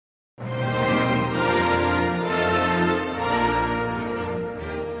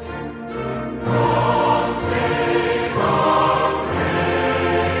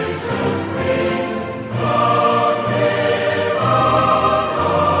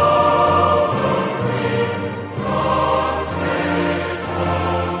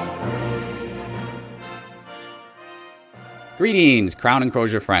Greetings, Crown and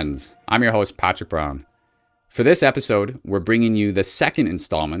Crozier friends. I'm your host, Patrick Brown. For this episode, we're bringing you the second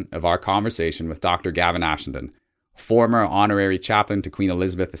installment of our conversation with Dr. Gavin Ashenden, former honorary chaplain to Queen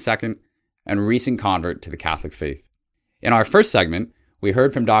Elizabeth II and recent convert to the Catholic faith. In our first segment, we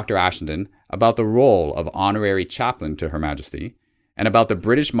heard from Dr. Ashenden about the role of honorary chaplain to Her Majesty and about the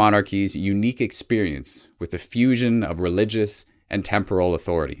British monarchy's unique experience with the fusion of religious and temporal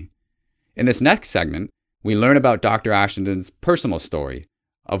authority. In this next segment, we learn about Dr. Ashenden's personal story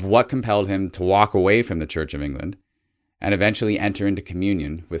of what compelled him to walk away from the Church of England and eventually enter into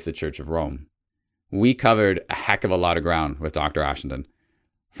communion with the Church of Rome. We covered a heck of a lot of ground with Dr. Ashenden,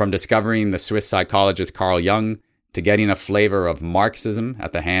 from discovering the Swiss psychologist Carl Jung to getting a flavor of Marxism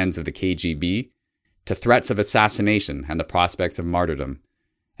at the hands of the KGB, to threats of assassination and the prospects of martyrdom,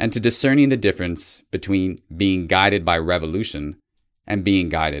 and to discerning the difference between being guided by revolution and being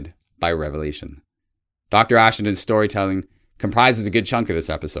guided by revelation. Dr. Ashenden's storytelling comprises a good chunk of this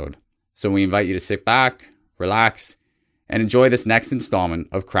episode, so we invite you to sit back, relax, and enjoy this next installment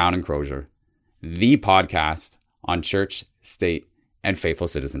of Crown and Crozier, the podcast on church, state, and faithful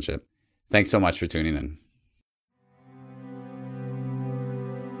citizenship. Thanks so much for tuning in.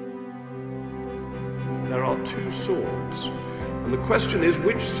 There are two swords, and the question is,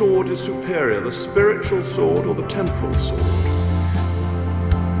 which sword is superior, the spiritual sword or the temporal sword?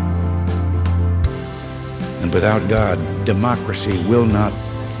 And without God, democracy will not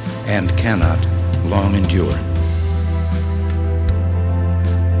and cannot long endure.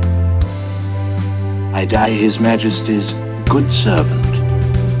 I die His Majesty's good servant,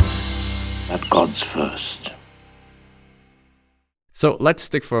 but God's first. So let's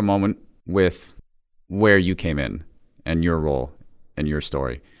stick for a moment with where you came in and your role and your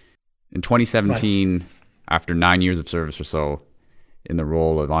story. In 2017, right, after 9 years of service or so in the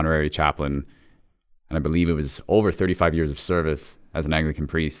role of honorary chaplain, and I believe it was over 35 years of service as an Anglican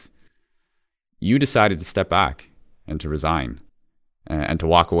priest, you decided to step back and to resign and to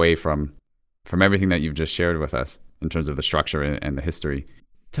walk away from everything that you've just shared with us in terms of the structure and the history.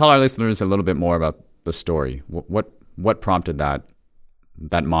 Tell our listeners a little bit more about the story. What prompted that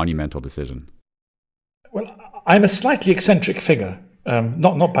monumental decision? Well, I'm a slightly eccentric figure,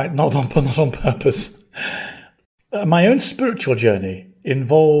 not on purpose. My own spiritual journey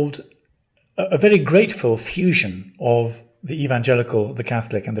involved a very grateful fusion of the evangelical, the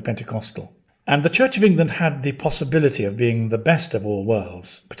Catholic, and the Pentecostal. And the Church of England had the possibility of being the best of all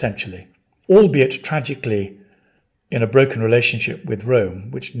worlds, potentially, albeit tragically in a broken relationship with Rome,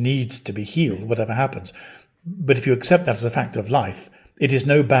 which needs to be healed, whatever happens. But if you accept that as a fact of life, it is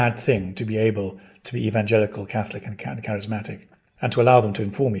no bad thing to be able to be evangelical, Catholic, and charismatic, and to allow them to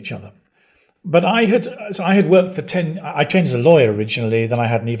inform each other. But I had worked for I trained as a lawyer originally, then I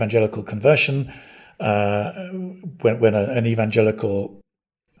had an evangelical conversion, when an evangelical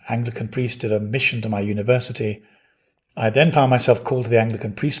Anglican priest did a mission to my university. I then found myself called to the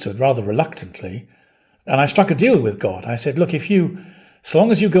Anglican priesthood rather reluctantly, and I struck a deal with God. I said, look, so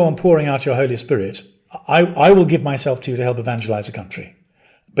long as you go on pouring out your Holy Spirit, I will give myself to you to help evangelize the country.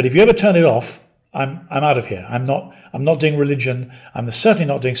 But if you ever turn it off, I'm out of here. I'm not doing religion. I'm certainly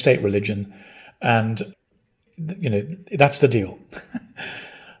not doing state religion. And, that's the deal.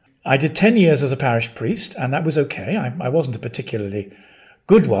 I did 10 years as a parish priest, and that was okay. I wasn't a particularly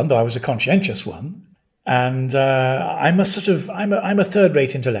good one, though I was a conscientious one. And I'm a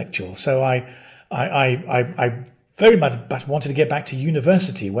third-rate intellectual. So I very much wanted to get back to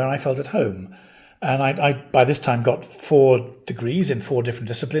university where I felt at home. And I by this time got 4 degrees in 4 different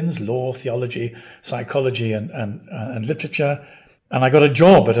disciplines: law, theology, psychology, and literature. And I got a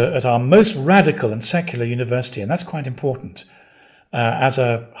job at our most radical and secular university, and that's quite important, as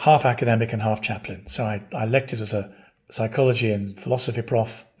a half academic and half chaplain. So I lectured as a psychology and philosophy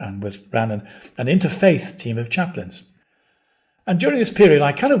prof and ran an interfaith team of chaplains. And during this period,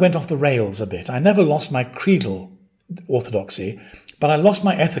 I kind of went off the rails a bit. I never lost my creedal orthodoxy, but I lost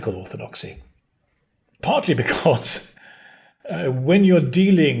my ethical orthodoxy. Partly because when you're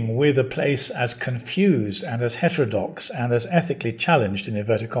dealing with a place as confused and as heterodox and as ethically challenged, in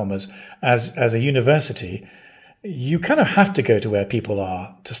inverted commas, as a university, you kind of have to go to where people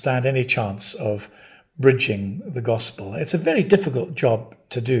are to stand any chance of bridging the gospel. It's a very difficult job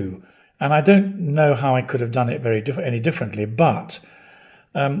to do, and I don't know how I could have done it any differently, but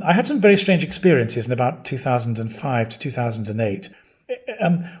I had some very strange experiences in about 2005 to 2008.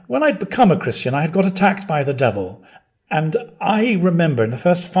 When I'd become a Christian, I had got attacked by the devil. And I remember in the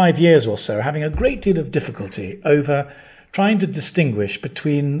first 5 years or so having a great deal of difficulty over trying to distinguish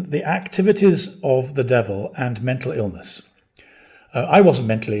between the activities of the devil and mental illness. I wasn't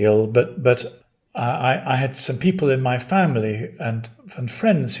mentally ill, but I had some people in my family and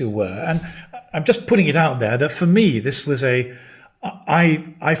friends who were, and I'm just putting it out there that for me, this was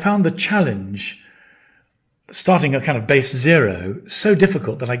I found the challenge starting at kind of base zero so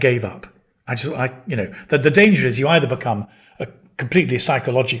difficult that I gave up. The danger is you either become a completely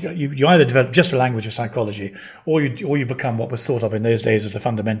psychological, you either develop just a language of psychology, or you become what was thought of in those days as a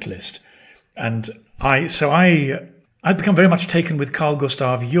fundamentalist. And I'd become very much taken with Carl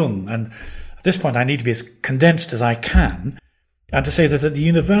Gustav Jung, and at this point I need to be as condensed as I can, and to say that at the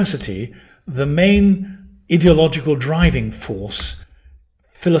university, the main ideological driving force,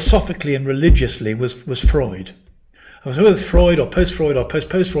 philosophically and religiously, was Freud. Whether it's Freud or post-Freud or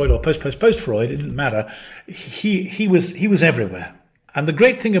post-post-Freud or post-post-post-Freud, it didn't matter. He was everywhere. And the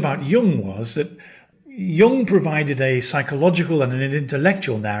great thing about Jung was that Jung provided a psychological and an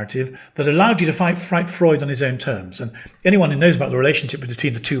intellectual narrative that allowed you to fight Freud on his own terms. And anyone who knows about the relationship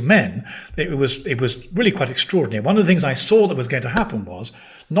between the two men, it was really quite extraordinary. One of the things I saw that was going to happen was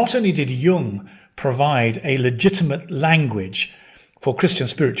not only did Jung provide a legitimate language for Christian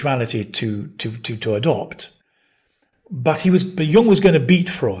spirituality to adopt, but Jung was going to beat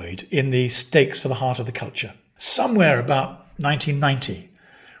Freud in the stakes for the heart of the culture. Somewhere about 1990,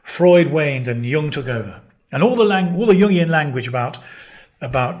 Freud waned and Jung took over, and all the Jungian language about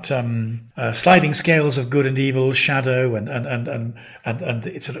sliding scales of good and evil, shadow, and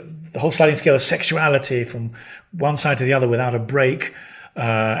it's the whole sliding scale of sexuality from one side to the other without a break,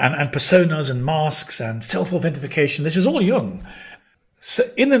 and personas and masks and self-authentication. This is all Jung. So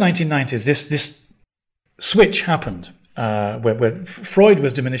in the 1990s, this switch happened. Where Freud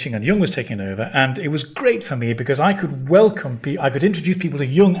was diminishing and Jung was taking over, and it was great for me because I could introduce people to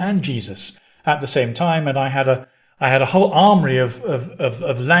Jung and Jesus at the same time, and I had a whole armory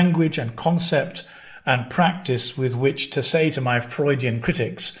of language and concept and practice with which to say to my Freudian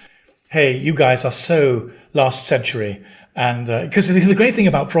critics, "Hey, you guys are so last century." And because the great thing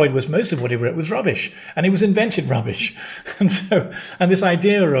about Freud was most of what he wrote was rubbish, and it was invented rubbish, and this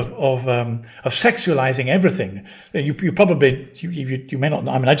idea of sexualizing everything, you may not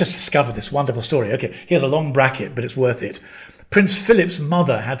know. I mean, I just discovered this wonderful story. Okay, here's a long bracket, but it's worth it. Prince Philip's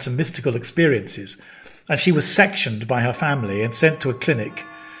mother had some mystical experiences, and she was sectioned by her family and sent to a clinic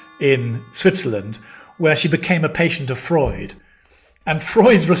in Switzerland, where she became a patient of Freud. And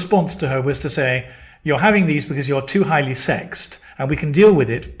Freud's response to her was to say, "You're having these because you're too highly sexed, and we can deal with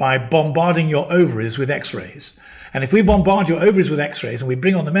it by bombarding your ovaries with X-rays. And if we bombard your ovaries with X-rays and we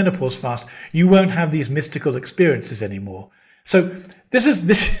bring on the menopause fast, you won't have these mystical experiences anymore." So this is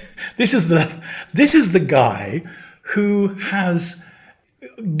the guy who has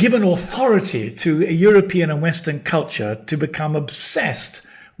given authority to a European and Western culture to become obsessed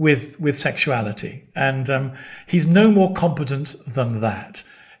with sexuality, and he's no more competent than that.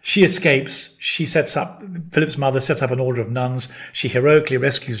 She escapes. Philip's mother sets up an order of nuns. She heroically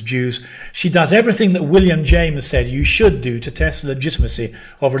rescues Jews. She does everything that William James said you should do to test the legitimacy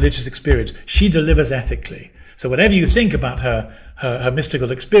of religious experience. She delivers ethically. So whatever you think about her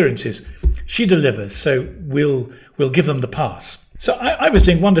mystical experiences, she delivers. So we'll give them the pass. So I was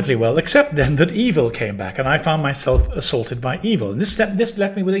doing wonderfully well, except then that evil came back, and I found myself assaulted by evil. And this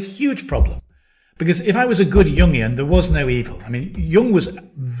left me with a huge problem. Because if I was a good Jungian, there was no evil. I mean, Jung was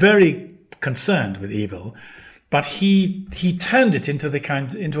very concerned with evil, but he turned it into a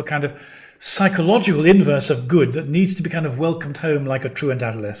kind of psychological inverse of good that needs to be kind of welcomed home like a truant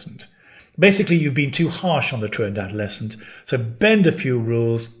adolescent. Basically, you've been too harsh on the truant adolescent, so bend a few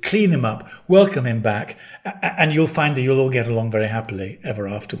rules, clean him up, welcome him back, and you'll find that you'll all get along very happily ever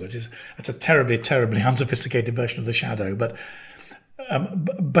afterwards. It's a terribly, terribly unsophisticated version of the shadow, but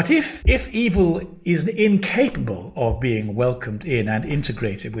if evil is incapable of being welcomed in and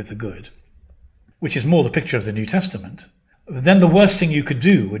integrated with the good, which is more the picture of the New Testament, then the worst thing you could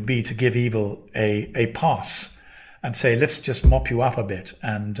do would be to give evil a pass and say, let's just mop you up a bit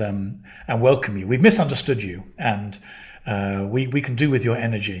and welcome you. We've misunderstood you, and we can do with your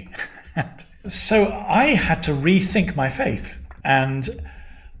energy. So I had to rethink my faith, and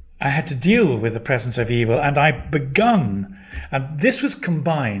I had to deal with the presence of evil, and and this was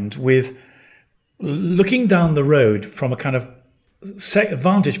combined with looking down the road from a kind of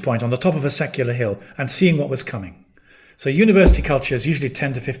vantage point on the top of a secular hill and seeing what was coming. So university culture is usually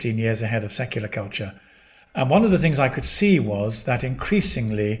 10 to 15 years ahead of secular culture. And one of the things I could see was that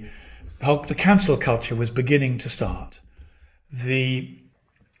increasingly the cancel culture was beginning to start. The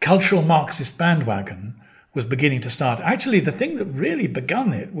cultural Marxist bandwagon was beginning to start. Actually, the thing that really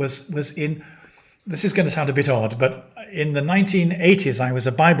begun it was in, this is going to sound a bit odd, but in the 1980s, I was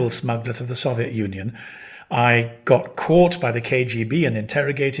a Bible smuggler to the Soviet Union. I got caught by the KGB and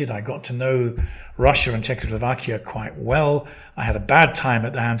interrogated. I got to know Russia and Czechoslovakia quite well. I had a bad time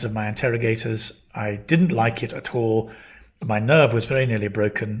at the hands of my interrogators. I didn't like it at all. My nerve was very nearly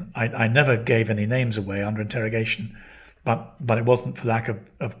broken. I never gave any names away under interrogation, but it wasn't for lack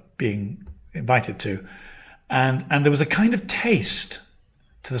of being invited to. And there was a kind of taste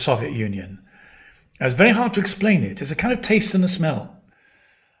to the Soviet Union. It was very hard to explain it. It's a kind of taste and a smell.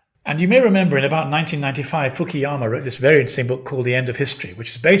 And you may remember in about 1995, Fukuyama wrote this very interesting book called The End of History, which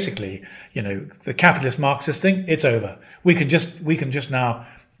is basically, the capitalist Marxist thing. It's over. We can just now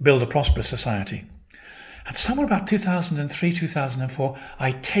build a prosperous society. And somewhere about 2003, 2004,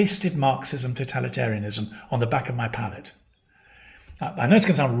 I tasted Marxism, totalitarianism on the back of my palate. Now, I know it's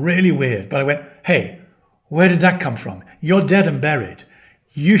going to sound really weird, but I went, hey, where did that come from? You're dead and buried.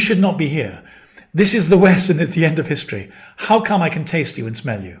 You should not be here. This is the West and it's the end of history. How come I can taste you and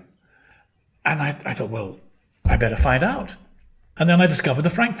smell you? And I thought, well, I better find out. And then I discovered the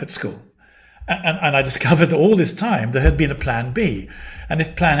Frankfurt School. And I discovered all this time there had been a plan B. And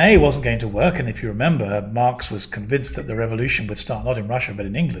if plan A wasn't going to work, and if you remember, Marx was convinced that the revolution would start not in Russia, but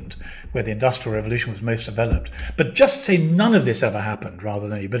in England, where the Industrial Revolution was most developed. But just say none of this ever happened, rather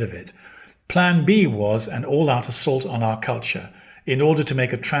than any bit of it. Plan B was an all-out assault on our culture in order to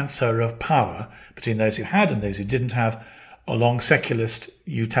make a transfer of power between those who had and those who didn't have along secularist,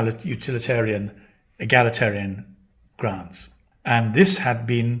 utilitarian, egalitarian grounds. And this had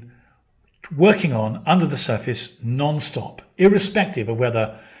been working on under the surface non-stop, irrespective of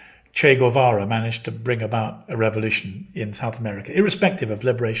whether Che Guevara managed to bring about a revolution in South America, irrespective of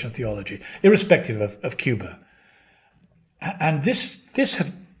liberation theology, irrespective of Cuba. And this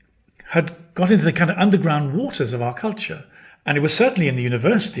had got into the kind of underground waters of our culture. And it was certainly in the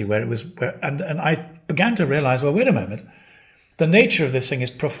university and I began to realize, well, wait a moment. The nature of this thing is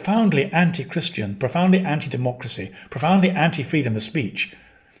profoundly anti-Christian, profoundly anti-democracy, profoundly anti-freedom of speech.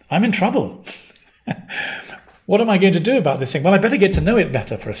 I'm in trouble. What am I going to do about this thing? Well, I better get to know it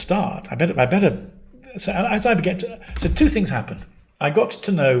better for a start. So two things happened. I got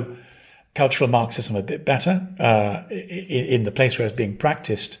to know cultural Marxism a bit better in the place where it was being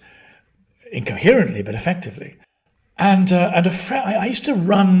practiced incoherently but effectively. And I used to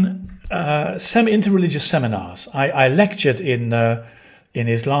run interreligious seminars. I lectured in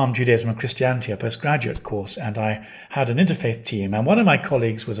Islam, Judaism and Christianity, a postgraduate course, and I had an interfaith team. And one of my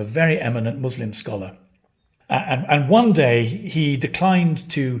colleagues was a very eminent Muslim scholar. And one day he declined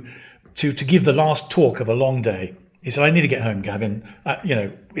to give the last talk of a long day. He said, I need to get home, Gavin.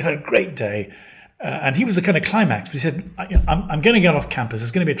 We had a great day. And he was the kind of climax. But he said, I'm going to get off campus.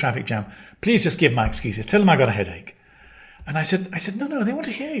 There's going to be a traffic jam. Please just give my excuses. Tell them I got a headache. And I said, no, they want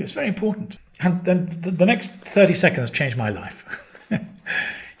to hear you. It's very important. And then the next 30 seconds changed my life.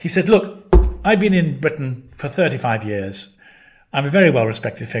 He said, look, I've been in Britain for 35 years. I'm a very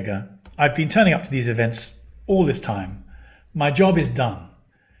well-respected figure. I've been turning up to these events all this time. My job is done.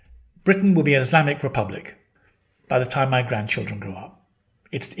 Britain will be an Islamic republic by the time my grandchildren grow up.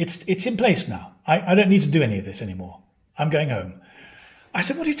 It's in place now. I don't need to do any of this anymore. I'm going home. I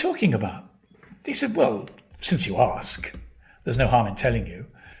said, what are you talking about? He said, well, since you ask, there's no harm in telling you.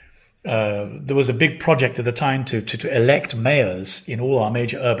 There was a big project at the time to elect mayors in all our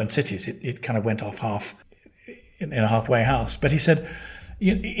major urban cities. It kind of went off half in a halfway house. But he said,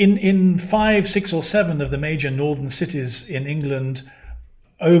 in 5, 6 or 7 of the major northern cities in England,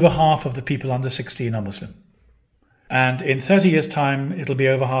 over half of the people under 16 are Muslim. And in 30 years' time, it'll be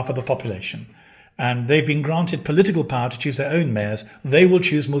over half of the population. And they've been granted political power to choose their own mayors. They will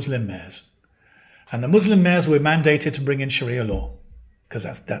choose Muslim mayors. And the Muslim mayors were mandated to bring in Sharia law, because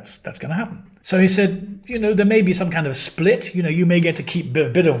that's going to happen. So he said, there may be some kind of split. You may get to keep a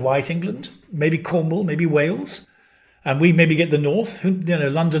bit of white England, maybe Cornwall, maybe Wales, and we maybe get the north,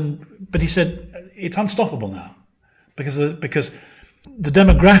 London. But he said, it's unstoppable now, because the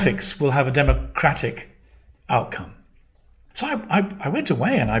demographics will have a democratic outcome. So I went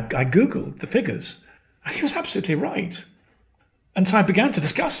away and I Googled the figures. And he was absolutely right. And so I began to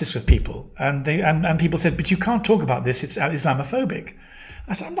discuss this with people, and people said, but you can't talk about this, it's Islamophobic.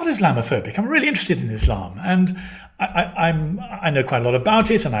 I said, I'm not Islamophobic, I'm really interested in Islam. And I know quite a lot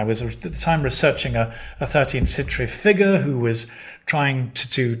about it, and I was at the time researching a 13th century figure who was trying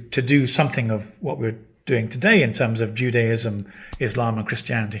to do something of what we're doing today in terms of Judaism, Islam and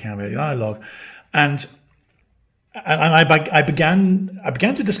Christianity, kind of a dialogue. And I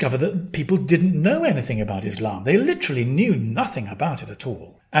began to discover that people didn't know anything about Islam. They literally knew nothing about it at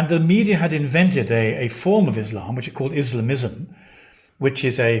all. And the media had invented a form of Islam, which is called Islamism, which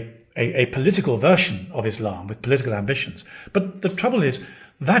is a a political version of Islam with political ambitions. But the trouble is,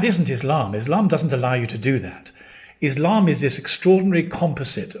 that isn't Islam. Islam doesn't allow you to do that. Islam is this extraordinary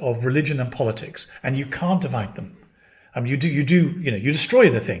composite of religion and politics, and you can't divide them. You destroy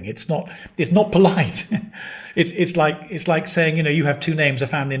the thing. It's not polite. it's like saying, you have two names, a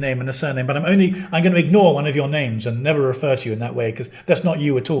family name and a surname, but I'm going to ignore one of your names and never refer to you in that way because that's not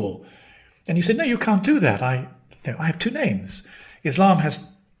you at all. And you say, no, you can't do that. I have two names. Islam has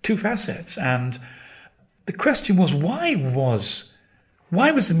two facets, and the question was, why was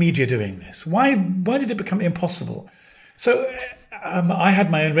the media doing this? Why did it become impossible? So I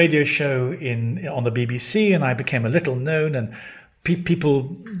had my own radio show on the BBC, and I became a little known, and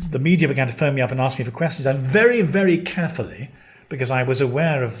the media began to phone me up and ask me for questions. And very, very carefully, because I was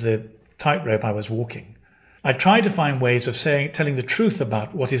aware of the tightrope I was walking, I tried to find ways of telling the truth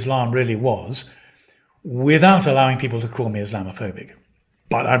about what Islam really was without allowing people to call me Islamophobic.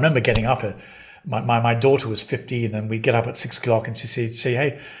 But I remember getting up my daughter was 15, and we'd get up at 6 o'clock and she'd say,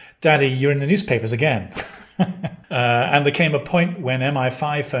 "Hey, Daddy, you're in the newspapers again." And there came a point when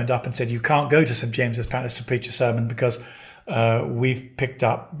MI5 phoned up and said, "You can't go to St James's Palace to preach a sermon because we've picked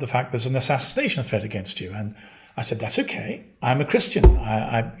up the fact there's an assassination threat against you." And I said, "That's okay. I'm a Christian.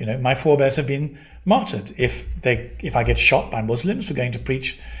 My forebears have been martyred. If I get shot by Muslims for going to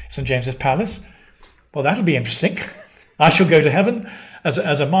preach St James's Palace, well, that'll be interesting. I shall go to heaven as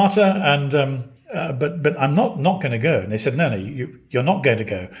a martyr, and but I'm not going to go." And they said, "No, you're not going to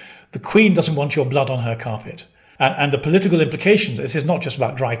go. The Queen doesn't want your blood on her carpet." And the political implications, this is not just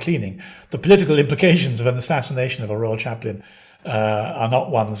about dry cleaning, the political implications of an assassination of a royal chaplain are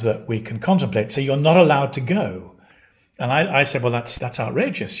not ones that we can contemplate. So you're not allowed to go. And I said, well, that's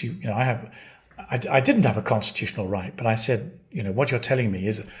outrageous. I didn't have a constitutional right, but I said, what you're telling me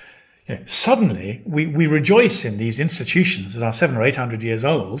is, suddenly we rejoice in these institutions that are 700 or 800 years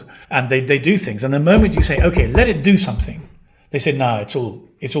old, and they do things. And the moment you say, okay, let it do something, they say, no,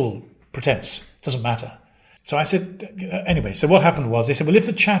 it's all pretense. It doesn't matter. So I said, anyway, so what happened was they said, well, if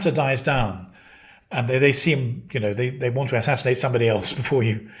the chatter dies down and they seem, they want to assassinate somebody else before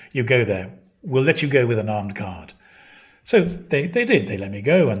you go there, we'll let you go with an armed guard. So they did. They let me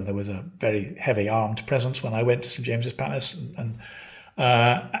go, and there was a very heavy armed presence when I went to St James's Palace, and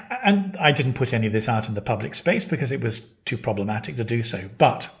I didn't put any of this out in the public space because it was too problematic to do so.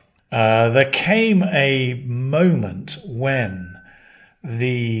 But there came a moment when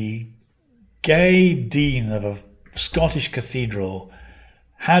the gay dean of a Scottish cathedral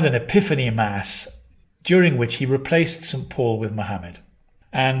had an epiphany mass during which he replaced St Paul with Muhammad.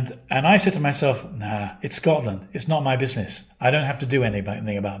 And I said to myself, nah, it's Scotland. It's not my business. I don't have to do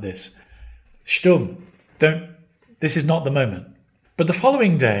anything about this. Stum, this is not the moment. But the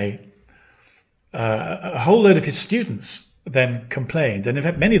following day, a whole load of his students then complained. And in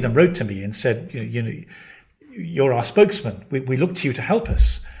fact, many of them wrote to me and said, you're our spokesman. We look to you to help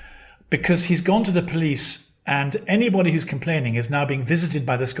us. Because he's gone to the police, and anybody who's complaining is now being visited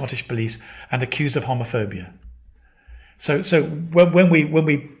by the Scottish police and accused of homophobia. So when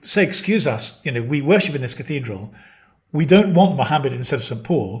we say, excuse us, we worship in this cathedral, we don't want Muhammad instead of St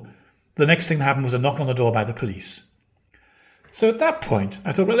Paul, the next thing that happened was a knock on the door by the police. So at that point,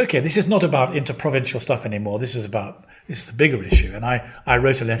 I thought, well, okay, this is not about interprovincial stuff anymore. This is a bigger issue. And I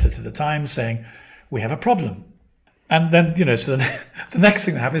wrote a letter to the Times saying, we have a problem. And then, so the next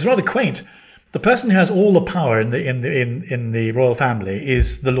thing that happened is rather quaint. The person who has all the power in the royal family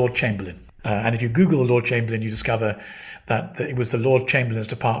is the Lord Chamberlain. And if you Google the Lord Chamberlain, you discover that it was the Lord Chamberlain's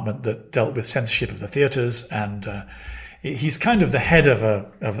department that dealt with censorship of the theatres, and he's kind of the head of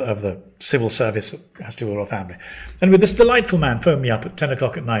the civil service that has to do with the royal family. And with this delightful man phoned me up at 10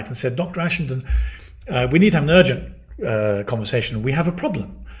 o'clock at night and said, Dr. Ashenden, we need to have an urgent conversation. We have a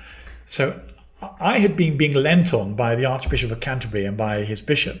problem. So I had been being lent on by the Archbishop of Canterbury and by his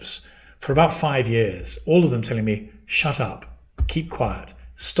bishops for about 5 years, all of them telling me, shut up, keep quiet,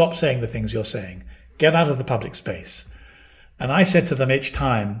 stop saying the things you're saying, get out of the public space. And I said to them each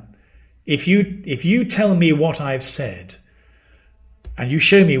time, if you tell me what I've said and you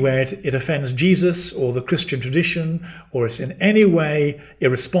show me where it offends Jesus or the Christian tradition, or it's in any way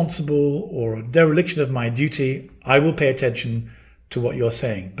irresponsible or a dereliction of my duty, I will pay attention to what you're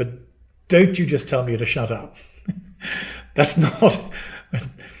saying. But don't you just tell me to shut up. That's not...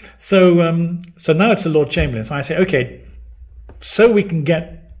 So now it's the Lord Chamberlain. So I say, okay, so we can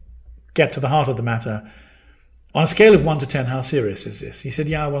get to the heart of the matter. On a scale of 1 to 10, how serious is this? He said,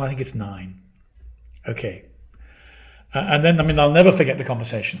 yeah, well, I think it's 9. Okay. And then, I'll never forget the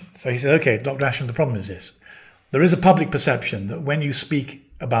conversation. So he said, okay, Dr. Ashenden, the problem is this. There is a public perception that when you speak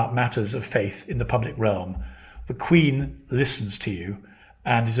about matters of faith in the public realm, the Queen listens to you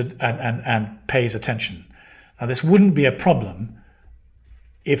and pays attention. Now, this wouldn't be a problem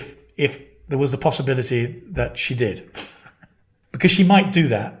if there was the possibility that she did. Because she might do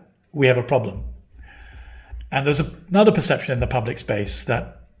that, we have a problem. And there's another perception in the public space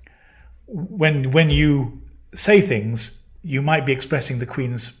that when you say things, you might be expressing the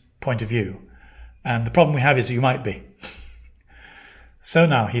Queen's point of view. And the problem we have is you might be. So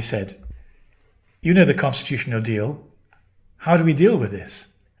now, he said, you know the constitutional deal. How do we deal with this?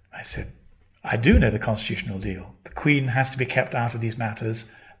 I said, I do know the constitutional deal. The Queen has to be kept out of these matters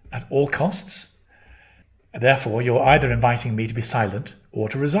at all costs. Therefore, you're either inviting me to be silent or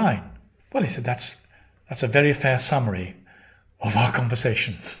to resign. Well, he said, that's a very fair summary of our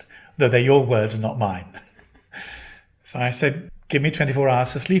conversation, though they're your words and not mine. So I said, give me 24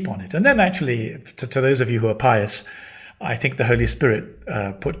 hours to sleep on it. And then actually, to those of you who are pious, I think the Holy Spirit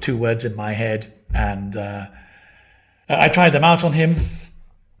put 2 words in my head, and I tried them out on him.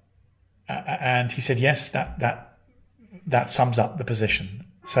 And he said, yes, that sums up the position.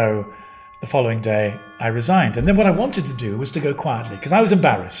 So the following day, I resigned. And then what I wanted to do was to go quietly, because I was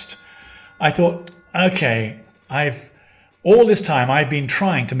embarrassed. I thought, okay, all this time I've been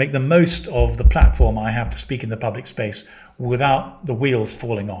trying to make the most of the platform I have to speak in the public space without the wheels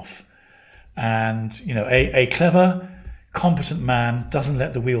falling off. And, you know, a clever, competent man doesn't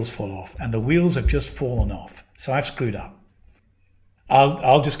let the wheels fall off. And the wheels have just fallen off. So I've screwed up.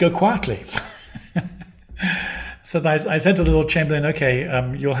 I'll just go quietly. So I said to the Lord Chamberlain,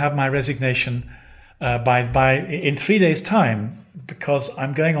 okay, you'll have my resignation in 3 days' time, because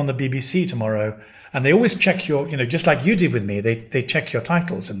I'm going on the BBC tomorrow, and they always check your, you know, just like you did with me, they check your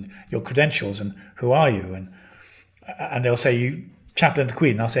titles and your credentials and who are you, and they'll say, you chaplain to the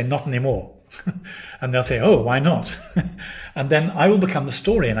Queen. I'll say, not anymore. And they'll say, oh, why not? And then I will become the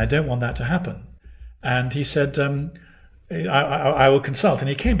story, and I don't want that to happen. And he said, I will consult. And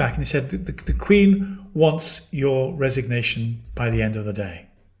he came back and he said, the Queen wants your resignation by the end of the day.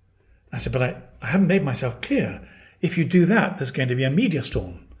 I said, but I haven't made myself clear. If you do that, there's going to be a media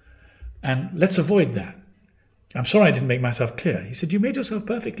storm. And let's avoid that. I'm sorry I didn't make myself clear. He said, you made yourself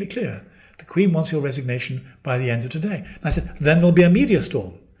perfectly clear. The Queen wants your resignation by the end of today. And I said, then there'll be a media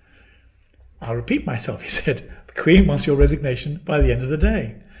storm. I'll repeat myself. He said, the Queen wants your resignation by the end of the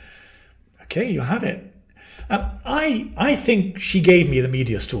day. Okay, you'll have it. And I think she gave me the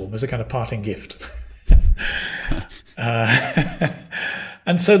media storm as a kind of parting gift.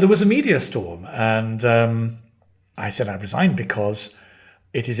 And so there was a media storm. And I said I resigned because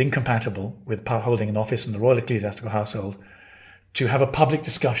it is incompatible with holding an office in the Royal Ecclesiastical Household to have a public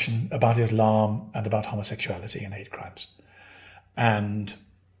discussion about Islam and about homosexuality and hate crimes. And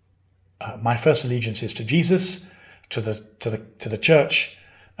my first allegiance is to Jesus, to the church,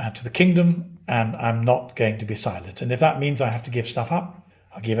 and to the kingdom, and I'm not going to be silent. And if that means I have to give stuff up,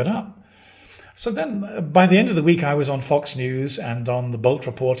 I'll give it up. So then, by the end of the week, I was on Fox News and on the Bolt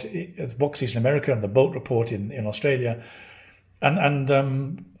Report, it's Box News in America and the Bolt Report in Australia, and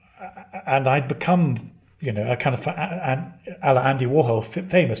I'd become, you know, a kind of a la Andy Warhol,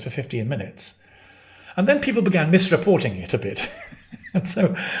 famous for 15 minutes. And then people began misreporting it a bit, and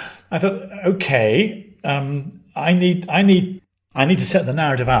so I thought, okay, I need to set the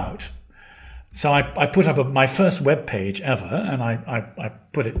narrative out. So I put up my first web page ever, and I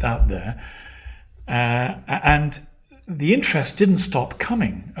put it out there. And the interest didn't stop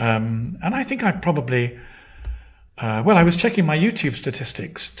coming. And I think I probably, I was checking my YouTube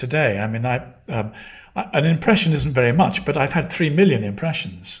statistics today. I mean, an impression isn't very much, but I've had 3 million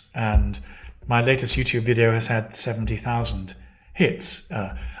impressions. And my latest YouTube video has had 70,000 hits.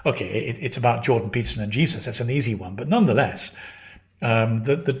 It's about Jordan Peterson and Jesus. That's an easy one. But nonetheless,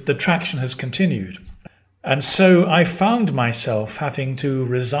 the traction has continued. And so I found myself having to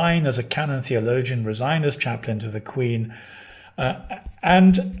resign as a canon theologian, resign as chaplain to the Queen.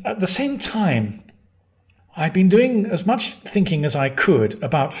 And at the same time, I've been doing as much thinking as I could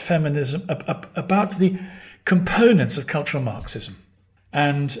about feminism, about the components of cultural Marxism,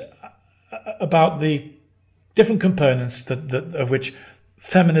 and about the different components of which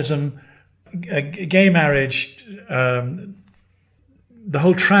feminism, gay marriage, the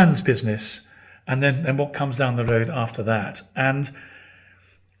whole trans business, and what comes down the road after that. And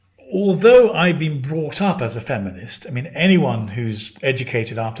although I've been brought up as a feminist, I mean, anyone who's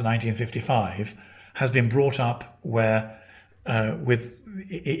educated after 1955 has been brought up where,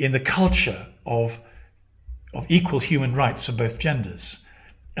 in the culture of equal human rights for both genders.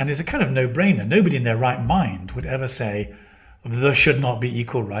 And it's a kind of no-brainer. Nobody in their right mind would ever say there should not be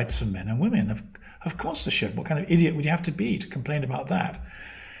equal rights for men and women. Of course there should. What kind of idiot would you have to be to complain about that?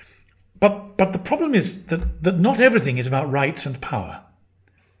 But the problem is that not everything is about rights and power.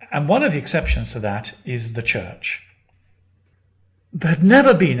 And one of the exceptions to that is the church. There had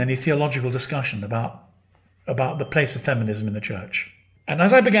never been any theological discussion about the place of feminism in the church. And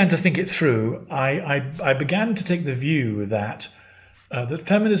as I began to think it through, I began to take the view that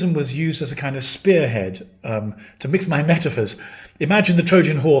feminism was used as a kind of spearhead. To mix my metaphors, imagine the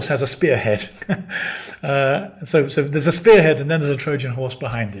Trojan horse has a spearhead. So there's a spearhead and then there's a Trojan horse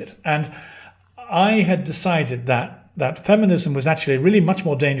behind it. And I had decided that feminism was actually really much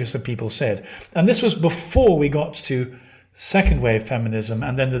more dangerous than people said. And this was before we got to second wave feminism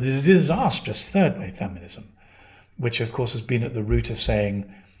and then the disastrous third wave feminism, which of course has been at the root of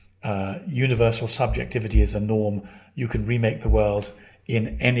saying universal subjectivity is the norm. You can remake the world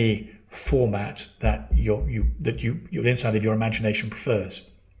in any format that your inside of your imagination prefers.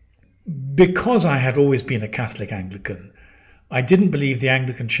 Because I had always been a Catholic Anglican, I didn't believe the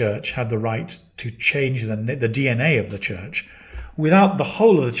Anglican Church had the right to change the DNA of the Church without the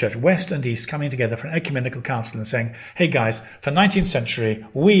whole of the Church, West and East, coming together for an ecumenical council and saying, hey guys, for 19th century,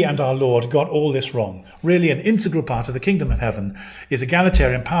 we and our Lord got all this wrong. Really an integral part of the kingdom of heaven is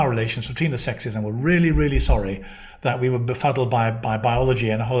egalitarian power relations between the sexes, and we're really, really sorry that we were befuddled by biology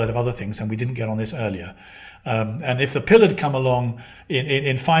and a whole lot of other things and we didn't get on this earlier. And if the pill had come along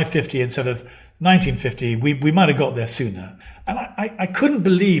in 550 instead of 1950, we might have got there sooner. And I couldn't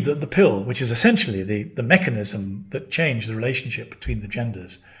believe that the pill, which is essentially the mechanism that changed the relationship between the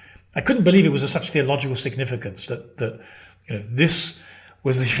genders, I couldn't believe it was of such theological significance that this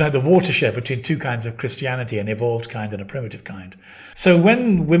was the watershed between two kinds of Christianity, an evolved kind and a primitive kind. So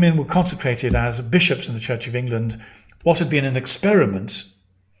when women were consecrated as bishops in the Church of England, what had been an experiment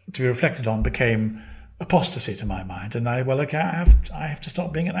to be reflected on became apostasy to my mind. And I have to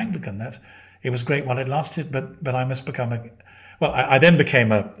stop being an Anglican. It was great while it lasted, but I must become I then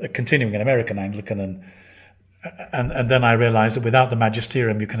became a continuing an American Anglican, and then I realized that without the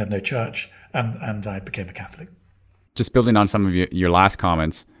magisterium you can have no church, and I became a Catholic. Just building on some of your last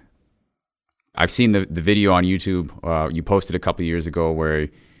comments, I've seen the video on YouTube you posted a couple of years ago where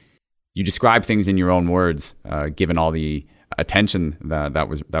you describe things in your own words, given all the attention that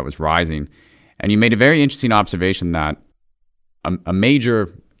was rising. And you made a very interesting observation that a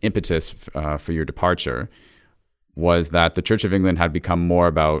major impetus for your departure was that the Church of England had become more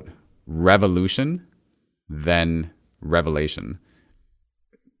about revolution than revelation.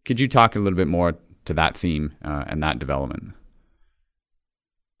 Could you talk a little bit more to that theme and that development?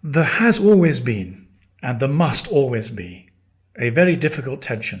 There has always been, and there must always be, a very difficult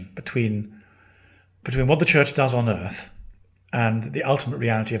tension between what the Church does on earth and the ultimate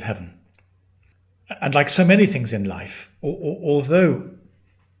reality of heaven. And like so many things in life, although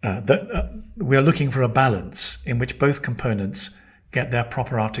we are looking for a balance in which both components get their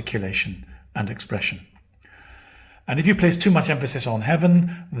proper articulation and expression. And if you place too much emphasis on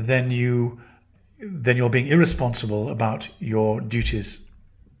heaven, then you're being irresponsible about your duties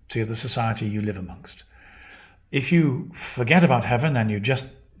to the society you live amongst. If you forget about heaven and you just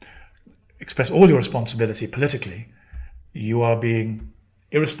express all your responsibility politically, you are being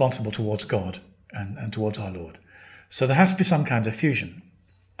irresponsible towards God and towards our Lord. So there has to be some kind of fusion.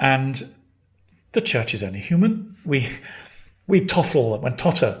 And the Church is only human. We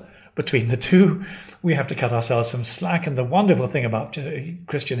totter between the two. We have to cut ourselves some slack. And the wonderful thing about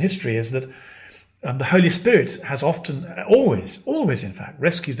Christian history is that the Holy Spirit has often, always in fact,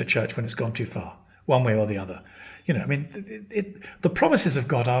 rescued the Church when it's gone too far, one way or the other. The promises of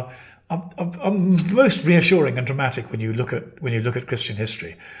God are most reassuring and dramatic when you look at Christian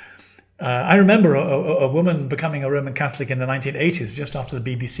history. I remember a woman becoming a Roman Catholic in the 1980s, just after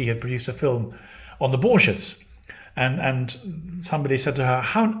the BBC had produced a film on the Borgias. And somebody said to her,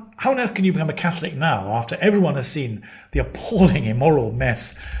 how on earth can you become a Catholic now after everyone has seen the appalling immoral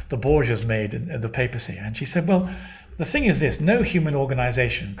mess the Borgias made in the papacy? And she said, well, the thing is this, no human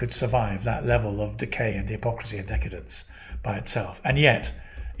organization could survive that level of decay and hypocrisy and decadence by itself. And yet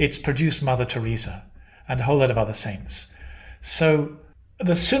it's produced Mother Teresa and a whole lot of other saints. So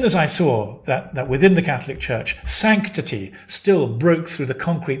as soon as I saw that within the Catholic Church, sanctity still broke through the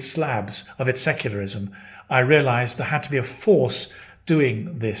concrete slabs of its secularism, I realized there had to be a force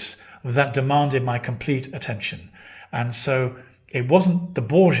doing this that demanded my complete attention. And so it wasn't the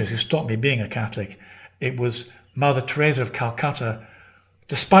Borgias who stopped me being a Catholic. It was Mother Teresa of Calcutta,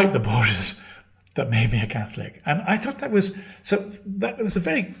 despite the Borgias, that made me a Catholic. And I thought that was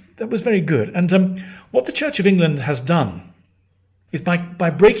very good. And what the Church of England has done is by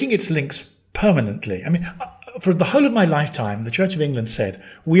breaking its links permanently. I mean, for the whole of my lifetime, the Church of England said,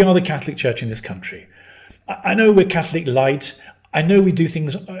 we are the Catholic Church in this country. I know we're Catholic light. I know we do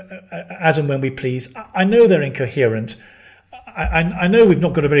things as and when we please. I know they're incoherent. I know we've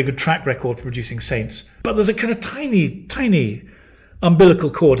not got a very good track record for producing saints, but there's a kind of tiny umbilical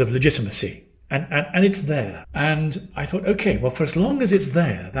cord of legitimacy, and it's there. And I thought, okay, well, for as long as it's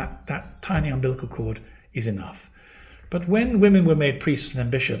there, that tiny umbilical cord is enough. But when women were made priests and then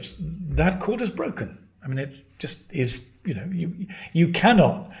bishops, that cord is broken. I mean, it just is, you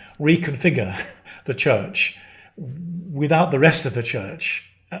cannot reconfigure the church without the rest of the church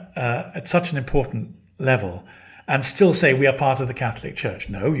at such an important level and still say we are part of the Catholic Church.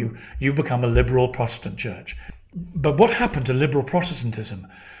 No, you've become a liberal Protestant church. But what happened to liberal Protestantism?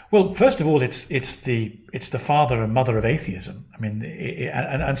 Well, first of all, it's the father and mother of atheism. I mean,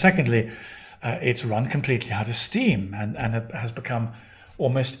 and secondly, it's run completely out of steam and has become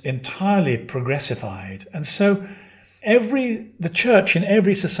almost entirely progressified. And so the church in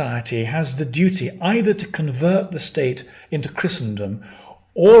every society has the duty either to convert the state into Christendom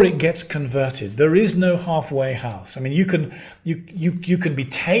or it gets converted. There is no halfway house. I mean, you can be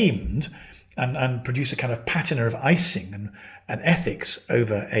tamed and produce a kind of patina of icing and ethics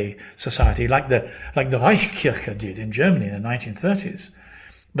over a society like the Reichskirche did in Germany in the 1930s.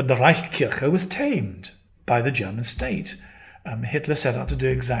 But the Reichskirche was tamed by the German state. Hitler set out to do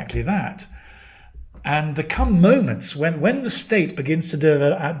exactly that. And there come moments when the state begins to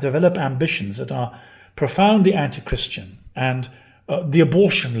develop ambitions that are profoundly anti-Christian, and the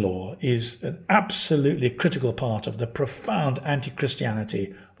abortion law is an absolutely critical part of the profound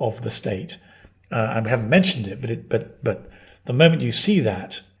anti-Christianity of the state. I haven't mentioned it, but the moment you see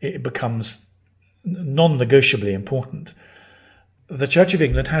that, it becomes non-negotiably important. The Church of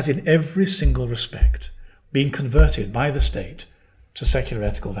England has in every single respect been converted by the state to secular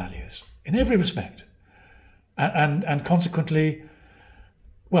ethical values, in every respect. And consequently,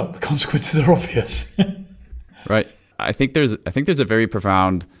 well, the consequences are obvious. Right. I think there's a very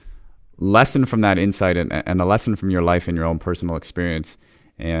profound lesson from that insight and a lesson from your life and your own personal experience.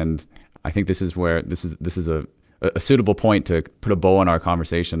 And I think this is where this is a suitable point to put a bow on our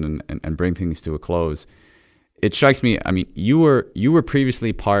conversation and bring things to a close. It strikes me, I mean, you were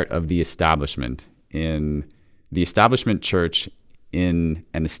previously part of the establishment in the establishment church in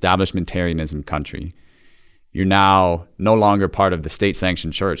an establishmentarianism country. You're now no longer part of the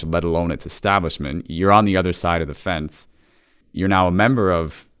state-sanctioned church, let alone its establishment. You're on the other side of the fence. You're now a member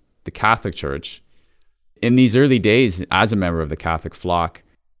of the Catholic Church. In these early days, as a member of the Catholic flock,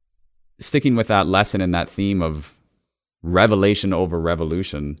 sticking with that lesson and that theme of revelation over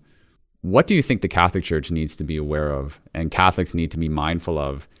revolution, what do you think the Catholic Church needs to be aware of and Catholics need to be mindful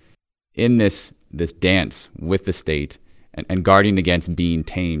of in this dance with the state and guarding against being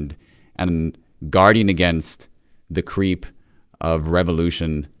tamed and guarding against the creep of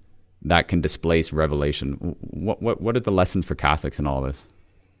revolution that can displace revelation? What are the lessons for Catholics in all this?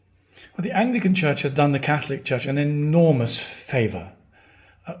 Well, the Anglican Church has done the Catholic Church an enormous favour.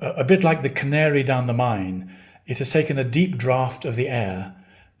 A bit like the canary down the mine, it has taken a deep draught of the air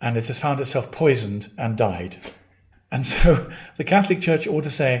and it has found itself poisoned and died. And so the Catholic Church ought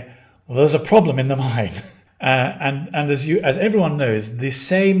to say, well, there's a problem in the mine. And as everyone knows, there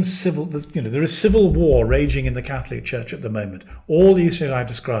is civil war raging in the Catholic Church at the moment. All the issues I've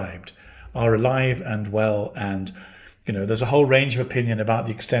described are alive and well, and there's a whole range of opinion about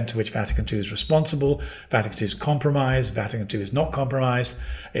the extent to which Vatican II is responsible. Vatican II is compromised. Vatican II is not compromised.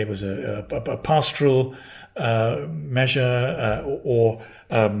 It was a pastoral measure,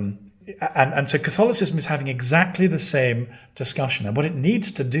 and so Catholicism is having exactly the same discussion. And what it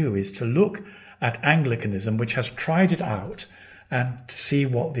needs to do is to look at Anglicanism, which has tried it out, and to see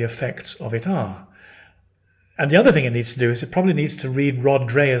what the effects of it are. And the other thing it needs to do is it probably needs to read Rod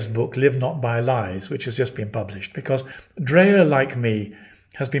Dreher's book, Live Not by Lies, which has just been published, because Dreher, like me,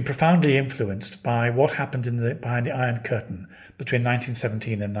 has been profoundly influenced by what happened behind the Iron Curtain between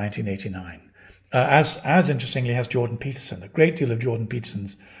 1917 and 1989. As interestingly has Jordan Peterson. A great deal of Jordan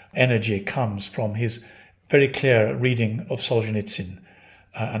Peterson's energy comes from his very clear reading of Solzhenitsyn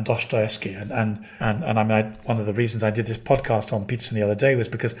and Dostoevsky, and I mean, one of the reasons I did this podcast on Peterson the other day was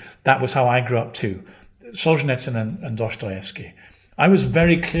because that was how I grew up too. Solzhenitsyn and Dostoevsky. I was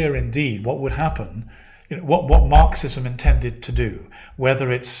very clear indeed what would happen, what Marxism intended to do,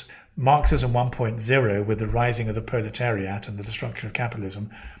 whether it's Marxism 1.0 with the rising of the proletariat and the destruction of capitalism,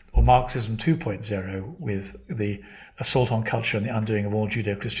 or Marxism 2.0 with the assault on culture and the undoing of all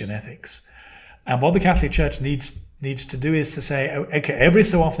Judeo-Christian ethics. And what the Catholic Church needs to do is to say, okay, every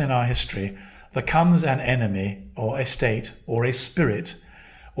so often in our history, there comes an enemy or a state or a spirit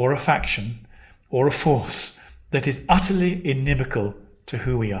or a faction or a force that is utterly inimical to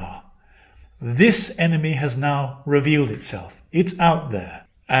who we are. This enemy has now revealed itself. It's out there.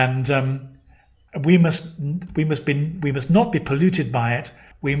 And We must not be polluted by it.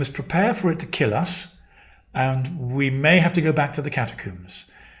 We must prepare for it to kill us, and we may have to go back to the catacombs.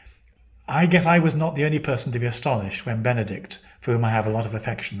 I guess I was not the only person to be astonished when Benedict, for whom I have a lot of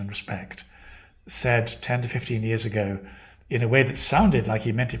affection and respect, said 10 to 15 years ago, in a way that sounded like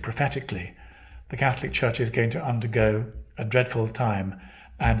he meant it prophetically, the Catholic Church is going to undergo a dreadful time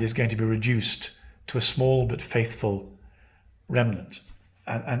and is going to be reduced to a small but faithful remnant.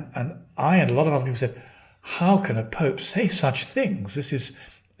 And I and a lot of other people said, how can a pope say such things? This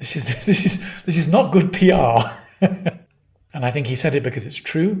is not good PR. And I think he said it because it's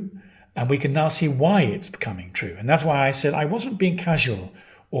true, and we can now see why it's becoming true. And that's why I said I wasn't being casual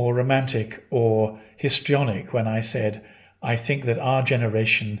or romantic or histrionic when I said I think that our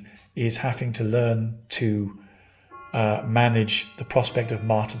generation is having to learn to manage the prospect of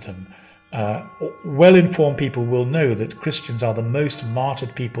martyrdom. Well-informed people will know that Christians are the most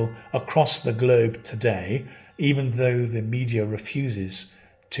martyred people across the globe today, even though the media refuses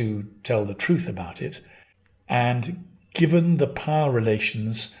to tell the truth about it. And given the power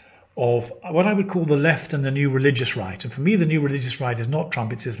relations of what I would call the left and the new religious right, and for me the new religious right is not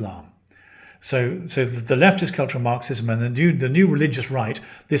Trump, it's Islam. So the left is cultural Marxism, and the new religious right,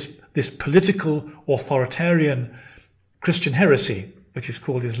 this political authoritarian Christian heresy, which is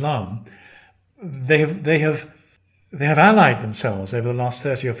called Islam, they have allied themselves over the last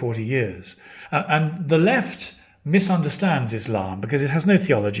 30 or 40 years. And the left misunderstands Islam because it has no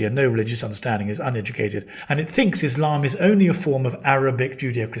theology and no religious understanding, is uneducated, and it thinks Islam is only a form of Arabic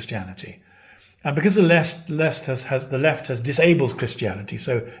Judeo-Christianity. And because the left has disabled Christianity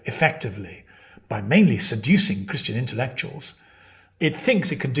so effectively by mainly seducing Christian intellectuals, it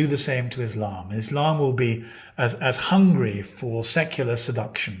thinks it can do the same to Islam. And Islam will be as hungry for secular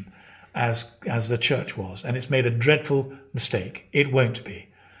seduction as the church was. And it's made a dreadful mistake. It won't be.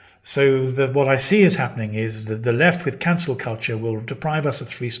 So what I see is happening is that the left with cancel culture will deprive us of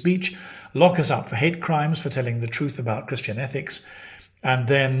free speech, lock us up for hate crimes, for telling the truth about Christian ethics. And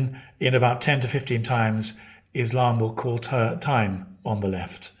then in about 10 to 15 times, Islam will call time on the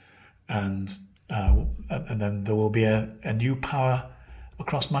left. And then there will be a new power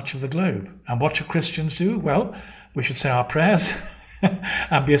across much of the globe. And what should Christians do? Well, we should say our prayers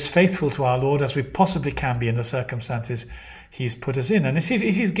and be as faithful to our Lord as we possibly can be in the circumstances He's put us in. And if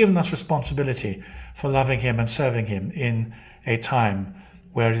He's given us responsibility for loving Him and serving Him in a time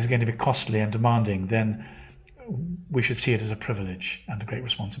where it is going to be costly and demanding, then we should see it as a privilege and a great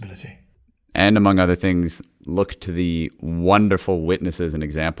responsibility. And among other things, look to the wonderful witnesses and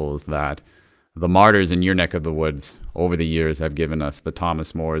examples that the martyrs in your neck of the woods over the years have given us, the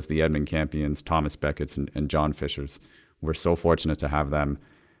Thomas Moores, the Edmund Campions, Thomas Becketts, and John Fishers. We're so fortunate to have them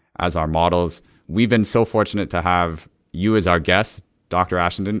as our models. We've been so fortunate to have you as our guest, Dr.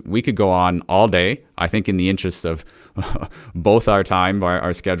 Ashenden. We could go on all day. I think in the interest of both our time,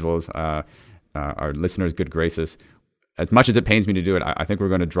 our schedules, our listeners' good graces, as much as it pains me to do it, I think we're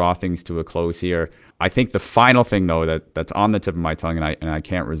going to draw things to a close here. I think the final thing, though, that's on the tip of my tongue, and I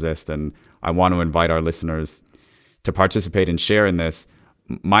can't resist, and I want to invite our listeners to participate and share in this.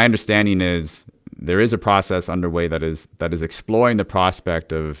 My understanding is there is a process underway that is exploring the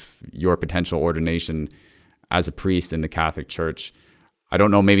prospect of your potential ordination as a priest in the Catholic Church. I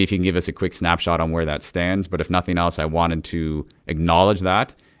don't know, maybe if you can give us a quick snapshot on where that stands, but if nothing else, I wanted to acknowledge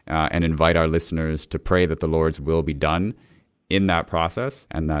that and invite our listeners to pray that the Lord's will be done in that process,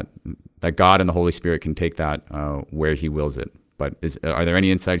 and that God and the Holy Spirit can take that where He wills it. But are there any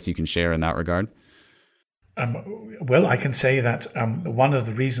insights you can share in that regard? Well, I can say that one of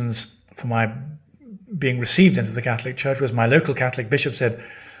the reasons for my being received into the Catholic Church was my local Catholic bishop said,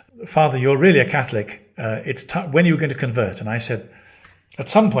 "Father, you're really a Catholic. When are you going to convert?" And I said, at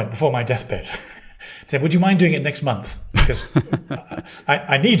some point before my deathbed, he said, "Would you mind doing it next month? Because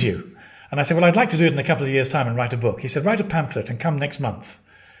I need you." And I said, "Well, I'd like to do it in a couple of years' time and write a book." He said, "Write a pamphlet and come next month."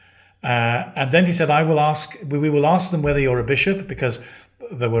 And then he said, we will ask them whether you're a bishop, because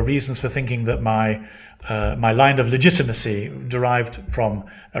there were reasons for thinking that my line of legitimacy derived from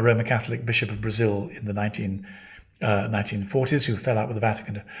a Roman Catholic bishop of Brazil in the 1940s who fell out with the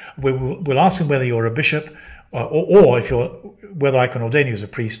Vatican. We'll ask them whether you're a bishop or whether I can ordain you as a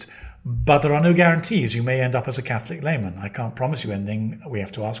priest, but there are no guarantees. You may end up as a Catholic layman. I can't promise you anything. We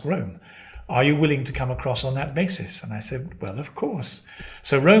have to ask Rome. Are you willing to come across on that basis? And I said, well, of course.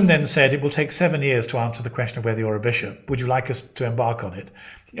 So Rome then said, it will take 7 years to answer the question of whether you're a bishop. Would you like us to embark on it?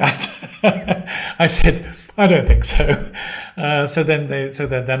 I said, I don't think so. So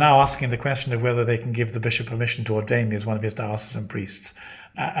they're now asking the question of whether they can give the bishop permission to ordain me as one of his diocesan priests.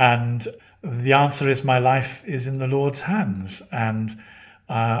 And the answer is my life is in the Lord's hands. And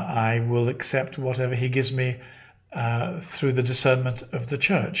I will accept whatever he gives me through the discernment of the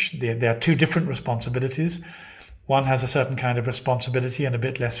church. There are two different responsibilities. One has a certain kind of responsibility and a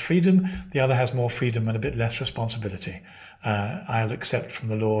bit less freedom. The other has more freedom and a bit less responsibility. I'll accept from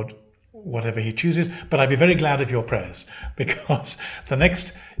the Lord whatever he chooses, but I'd be very glad of your prayers, because the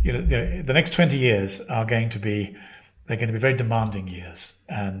next 20 years are going to be very demanding years,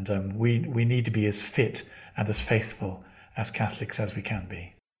 and we need to be as fit and as faithful as Catholics as we can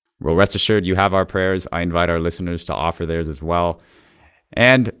be. Well, rest assured, you have our prayers. I invite our listeners to offer theirs as well,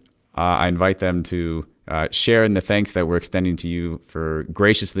 and I invite them to share in the thanks that we're extending to you for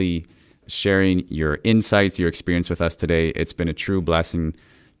graciously sharing your insights, your experience with us today. It's been a true blessing.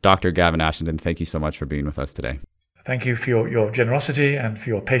 Dr. Gavin Ashenden, thank you so much for being with us today. Thank you for your generosity and for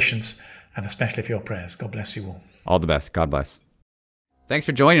your patience, and especially for your prayers. God bless you all. All the best. God bless. Thanks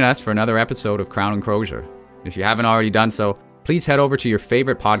for joining us for another episode of Crown and Crozier. If you haven't already done so, please head over to your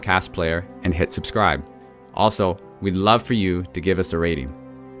favorite podcast player and hit subscribe. Also, we'd love for you to give us a rating.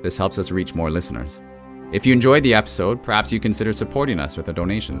 This helps us reach more listeners. If you enjoyed the episode, perhaps you consider supporting us with a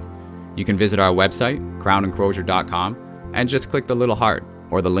donation. You can visit our website, crownandcrozier.com, and just click the little heart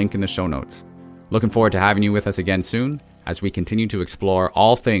or the link in the show notes. Looking forward to having you with us again soon as we continue to explore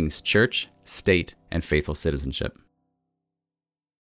all things church, state, and faithful citizenship.